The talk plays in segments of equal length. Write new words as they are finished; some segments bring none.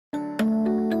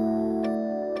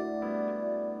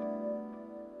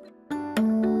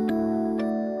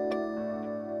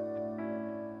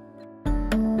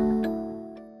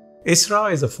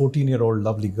Isra is a 14-year-old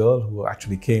lovely girl who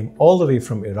actually came all the way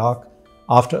from Iraq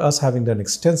after us having done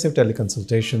extensive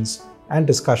teleconsultations and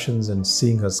discussions and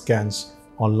seeing her scans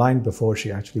online before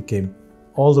she actually came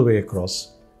all the way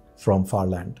across from far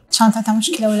land. كانت عندها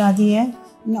مشكلة ولادية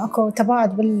إنه أكو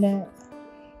تباعد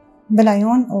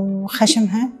بالعيون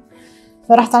وخشمها،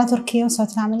 فرحت على تركيا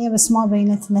وسويت العملية بس ما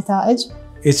بينت النتائج.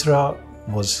 Isra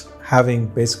was having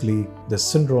basically the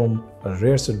syndrome, a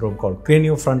rare syndrome called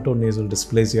Craniofacial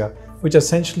dysplasia, which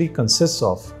essentially consists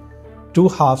of two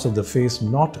halves of the face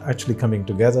not actually coming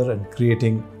together and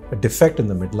creating a defect in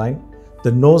the midline,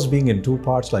 the nose being in two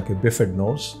parts like a biffid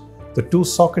nose, the two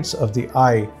sockets of the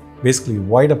eye basically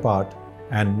wide apart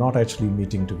and not actually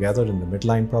meeting together in the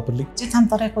midline properly. جيت عن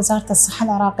طريق وزارة الصحة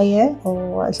العراقية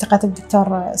والتقيت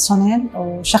بالدكتور سونيل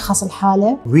وشخص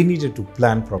الحالة. We needed to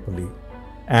plan properly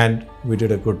and we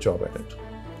did a good job at it.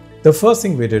 The first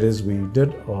thing we did is we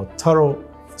did a thorough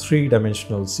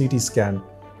three-dimensional CT scan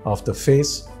of the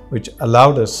face, which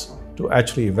allowed us to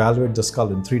actually evaluate the skull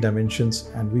in 3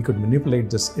 dimensions, and we could manipulate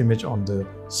this image on the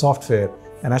software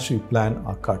and actually plan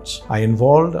our cuts. I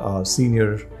involved our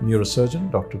senior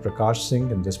neurosurgeon, Dr. Prakash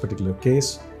Singh, in this particular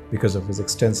case because of his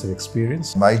extensive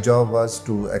experience. My job was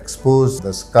to expose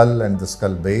the skull and the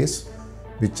skull base,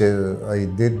 which I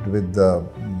did with the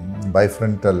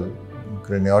bifrontal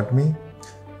craniotomy.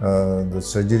 The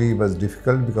surgery was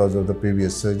difficult because of the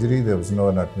previous surgery. There was no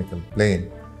anatomical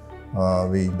plane.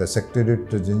 We dissected it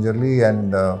gingerly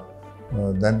and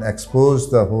then exposed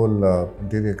the whole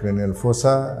anterior cranial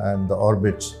fossa and the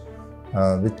orbits,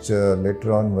 which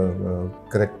later on were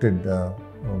corrected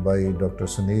by Dr.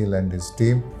 Sunil and his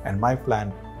team. And my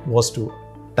plan was to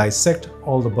dissect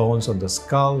all the bones on the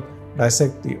skull,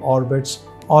 dissect the orbits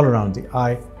all around the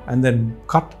eye, and then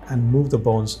cut and move the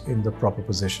bones in the proper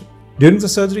position. During the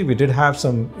surgery, we did have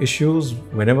some issues.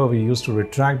 Whenever we used to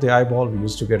retract the eyeball, we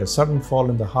used to get a sudden fall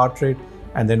in the heart rate,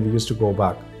 and then we used to go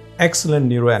back. Excellent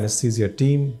neuroanesthesia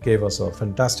team gave us a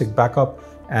fantastic backup,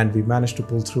 and we managed to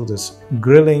pull through this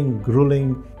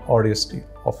grueling odyssey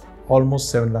of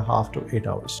almost 7.5 to 8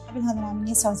 hours. قبل هذه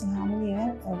العملية سويت لها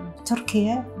عملية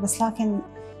بتركيا، بس لكن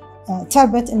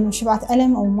تعبت إنه شبعت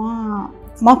ألم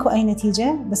وماكو أي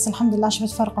نتيجة، بس الحمد لله شفت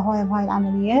فرق هواية بهاي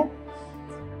العملية،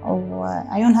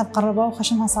 وعيونها تقربوا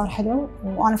وخشمها صار حلو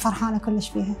وأنا فرحانة كلش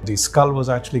فيها. The skull was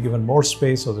actually given more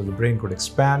space so that the brain could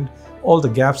expand. All the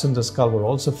gaps in the skull were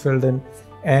also filled in,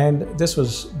 and this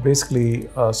was basically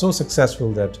so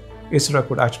successful that Isra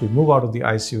could actually move out of the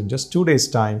ICU in just 2 days'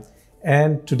 time.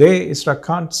 And today Isra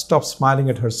can't stop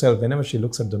smiling at herself whenever she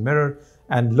looks at the mirror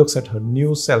and looks at her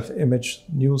new self-image,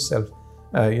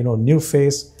 new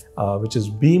face, which is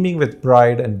beaming with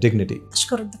pride and dignity.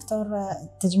 أشكر الدكتور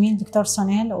التجميل دكتور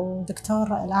سونيل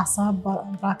ودكتور الأعصاب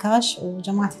براكاش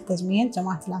وجماعة التجميل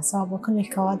جماعة الأعصاب وكل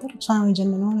الكوادر كانوا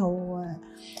يجننون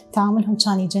وتعاملهم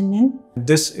كان يجنن.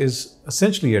 This is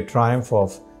essentially a triumph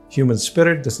of human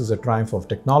spirit. This is a triumph of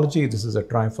technology. This is a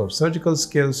triumph of surgical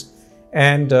skills.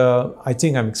 And I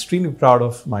think I'm extremely proud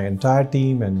of my entire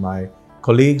team and my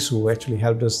colleagues who actually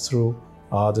helped us through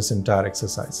this entire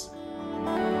exercise.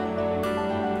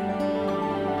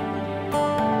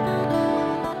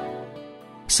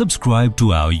 Subscribe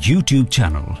to our YouTube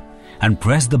channel and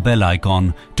press the bell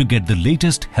icon to get the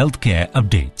latest healthcare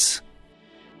updates.